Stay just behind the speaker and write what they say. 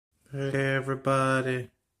Hey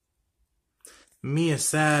everybody, me a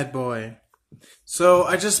sad boy. So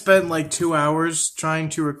I just spent like 2 hours trying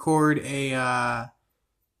to record a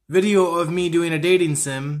video of me doing a dating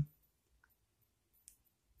sim.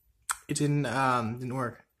 It didn't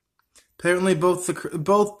work. Apparently, both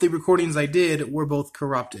the recordings I did were both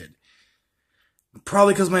corrupted.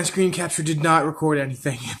 Probably because my screen capture did not record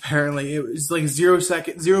anything. Apparently, it was like 0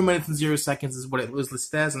 minutes and 0 seconds is what it was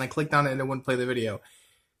listed as, and I clicked on it and it wouldn't play the video.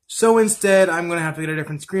 So instead, I'm gonna have to get a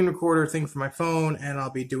different screen recorder thing for my phone, and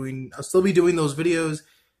I'll still be doing those videos.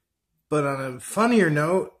 But on a funnier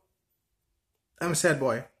note, I'm a sad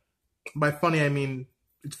boy. By funny, I mean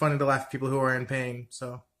it's funny to laugh at people who are in pain.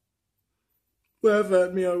 So laugh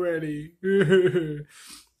at me already.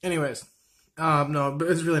 Anyways, no, but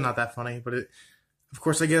it's really not that funny. But of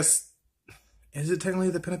course, I guess, is it technically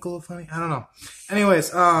the pinnacle of funny? I don't know.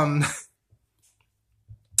 Anyways,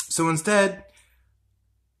 so instead,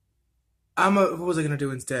 what was I gonna do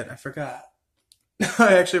instead? I forgot.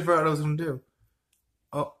 I actually forgot what I was gonna do.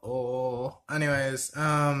 Oh. Anyways,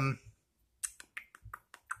 I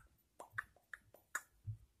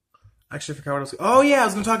actually forgot what I was. Oh yeah, I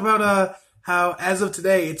was gonna talk about how as of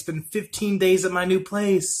today it's been 15 days at my new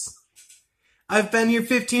place. I've been here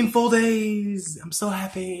 15 full days. I'm so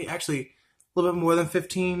happy. Actually, a little bit more than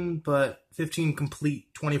 15, but 15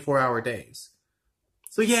 complete 24-hour days.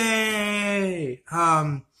 So yay!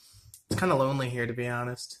 It's kind of lonely here, to be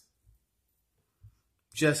honest.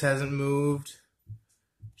 Jess hasn't moved.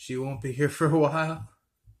 She won't be here for a while.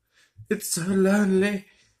 It's so lonely.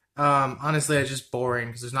 Honestly, it's just boring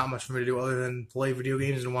because there's not much for me to do other than play video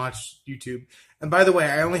games and watch YouTube. And by the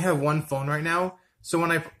way, I only have one phone right now, so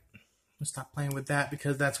when I stop playing with that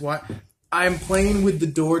because that's what I'm playing with the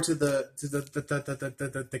door to the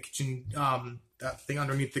kitchen that thing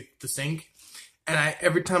underneath the sink, and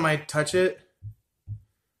every time I touch it,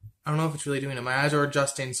 I don't know if it's really doing it. My eyes are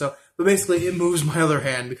adjusting, but basically it moves my other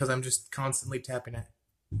hand because I'm just constantly tapping it.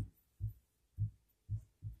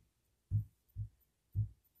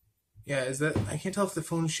 Yeah, I can't tell if the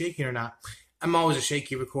phone's shaking or not. I'm always a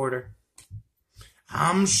shaky recorder.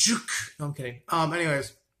 I'm shook. No, I'm kidding.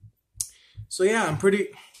 Anyways. So yeah,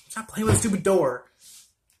 stop playing with the stupid door.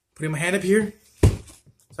 Putting my hand up here so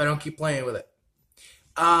I don't keep playing with it.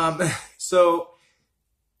 So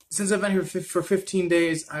since I've been here for 15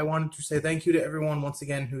 days, I wanted to say thank you to everyone once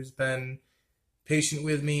again who's been patient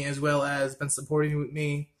with me as well as been supporting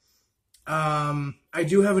me. I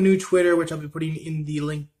do have a new Twitter, which I'll be putting in the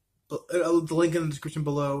link in the description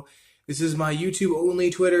below. This is my YouTube only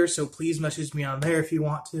Twitter, so please message me on there if you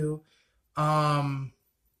want to.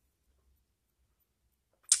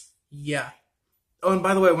 Yeah. Oh, and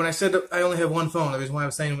by the way, when I said I only have one phone, the reason why I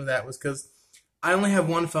was saying that was because I only have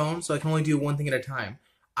one phone, so I can only do one thing at a time.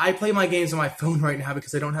 I play my games on my phone right now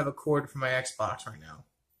because I don't have a cord for my Xbox right now.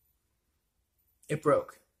 It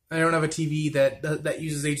broke. I don't have a TV that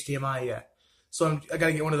uses HDMI yet, so I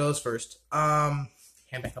gotta get one of those first. Hand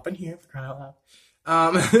back up in here for crying out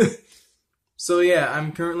loud. So yeah,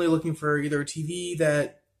 I'm currently looking for either a TV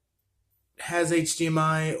that has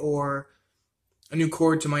HDMI or a new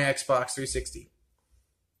cord to my Xbox 360.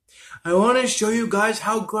 I want to show you guys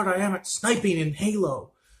how good I am at sniping in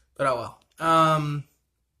Halo, but oh well.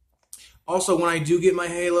 Also, when I do get my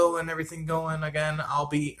Halo and everything going again, or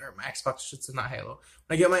my Xbox, should say not Halo.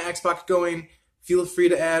 When I get my Xbox going, feel free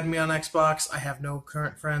to add me on Xbox. I have no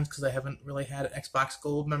current friends because I haven't really had an Xbox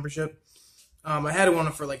Gold membership. I had one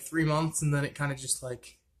for like 3 months, and then it kind of just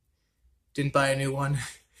like didn't buy a new one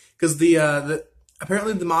because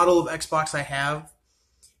apparently the model of Xbox I have,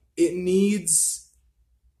 it needs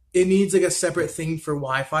like a separate thing for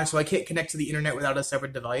Wi-Fi, so I can't connect to the internet without a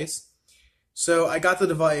separate device. So I got the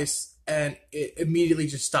device, and it immediately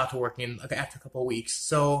just stopped working like after a couple of weeks.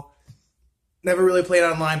 So never really played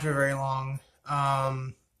online for very long.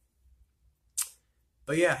 But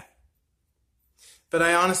yeah. But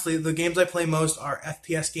I honestly, the games I play most are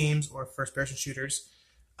FPS games or first-person shooters,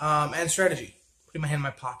 and strategy. Putting my hand in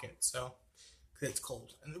my pocket, so it's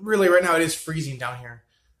cold. And really, right now it is freezing down here.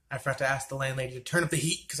 I forgot to ask the landlady to turn up the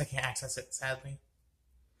heat because I can't access it, sadly.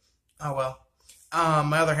 Oh well.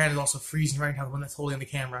 My other hand is also freezing right now, the one that's holding the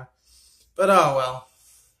camera. But oh well.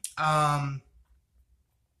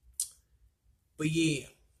 But yeah.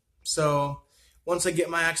 So once I get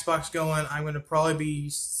my Xbox going, I'm going to probably be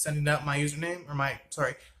sending out my username,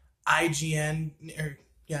 IGN,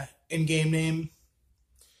 in-game name.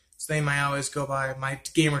 It's the name I always go by, my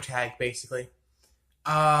gamer tag, basically.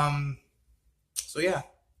 So yeah.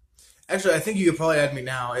 Actually, I think you could probably add me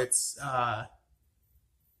now. It's,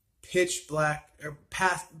 pitch black, or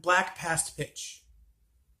black past pitch.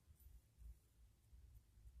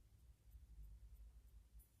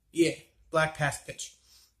 Yeah, Black Past Pitch,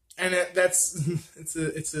 and that's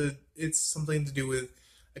it's something to do with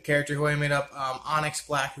a character who I made up, Onyx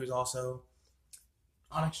Black, who's also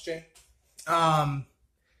Onyx J. Um,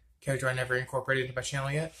 Character I never incorporated into my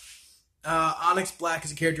channel yet. Onyx Black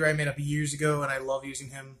is a character I made up years ago, and I love using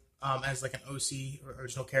him as like an OC or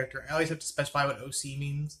original character. I always have to specify what OC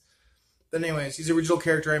means. But anyways, he's an original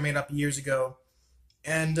character I made up years ago,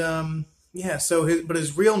 and yeah. So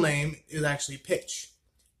his real name is actually Pitch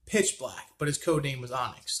Black, but his code name was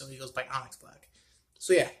Onyx, so he goes by Onyx Black.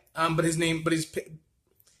 So yeah, but his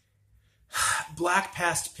Black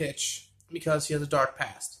Past Pitch because he has a dark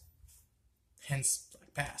past, hence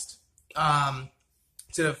Black Past.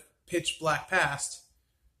 Instead of Pitch Black Past,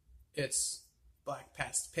 it's Black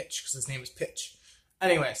Past Pitch because his name is Pitch.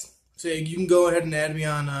 Anyways, so yeah, you can go ahead and add me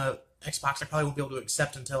on Xbox. I probably won't be able to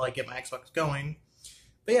accept until I get my Xbox going.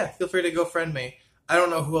 But yeah, feel free to go friend me. I don't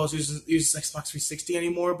know who else uses Xbox 360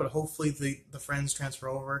 anymore, but hopefully the friends transfer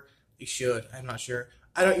over. They should. I'm not sure.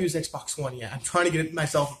 I don't use Xbox One yet. I'm trying to get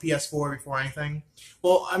myself a PS4 before anything.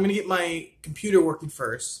 Well, I'm going to get my computer working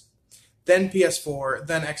first, then PS4,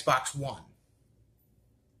 then Xbox One.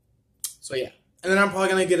 So yeah. And then I'm probably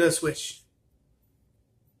going to get a Switch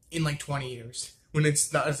in like 20 years when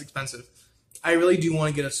it's not as expensive. I really do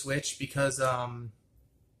want to get a Switch because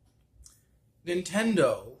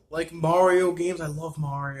Nintendo, like Mario games, I love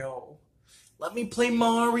Mario. Let me play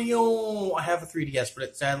Mario. I have a 3DS,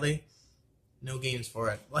 but sadly, no games for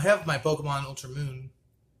it. Well, I have my Pokemon Ultra Moon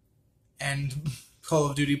and Call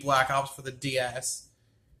of Duty Black Ops for the DS.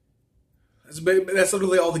 That's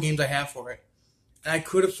literally all the games I have for it. And I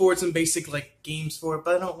could afford some basic like games for it,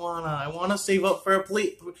 but I don't wanna. I wanna save up for a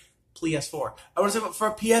PS4. I wanna save up for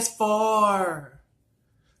a PS4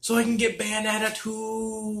 so I can get Bayonetta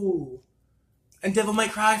 2 and Devil May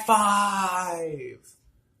Cry 5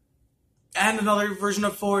 and another version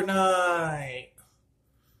of Fortnite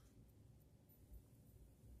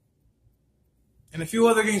and a few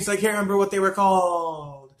other games I can't remember what they were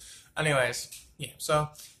called. Anyways, yeah. So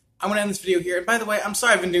I'm going to end this video here. And by the way, I'm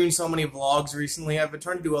sorry I've been doing so many vlogs recently. I've been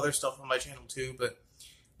trying to do other stuff on my channel too, but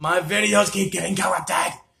my videos keep getting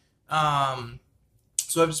corrupted.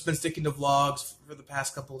 So I've just been sticking to vlogs for the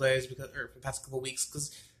past couple of days, or for the past couple of weeks,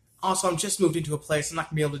 because also I'm just moved into a place. I'm not going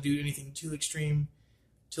to be able to do anything too extreme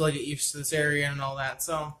till I get used to this area and all that.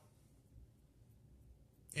 So,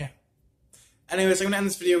 yeah. Anyways, I'm going to end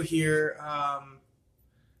this video here.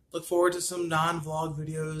 Look forward to some non-vlog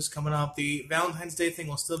videos coming up. The Valentine's Day thing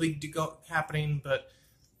will still be happening, but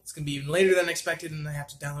it's going to be even later than expected, and I have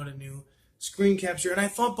to download a new screen capture. And I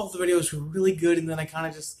thought both the videos were really good, and then I kind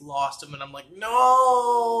of just lost them, and I'm like,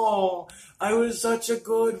 no! I was such a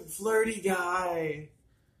good flirty guy.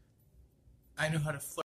 I know how to flirt.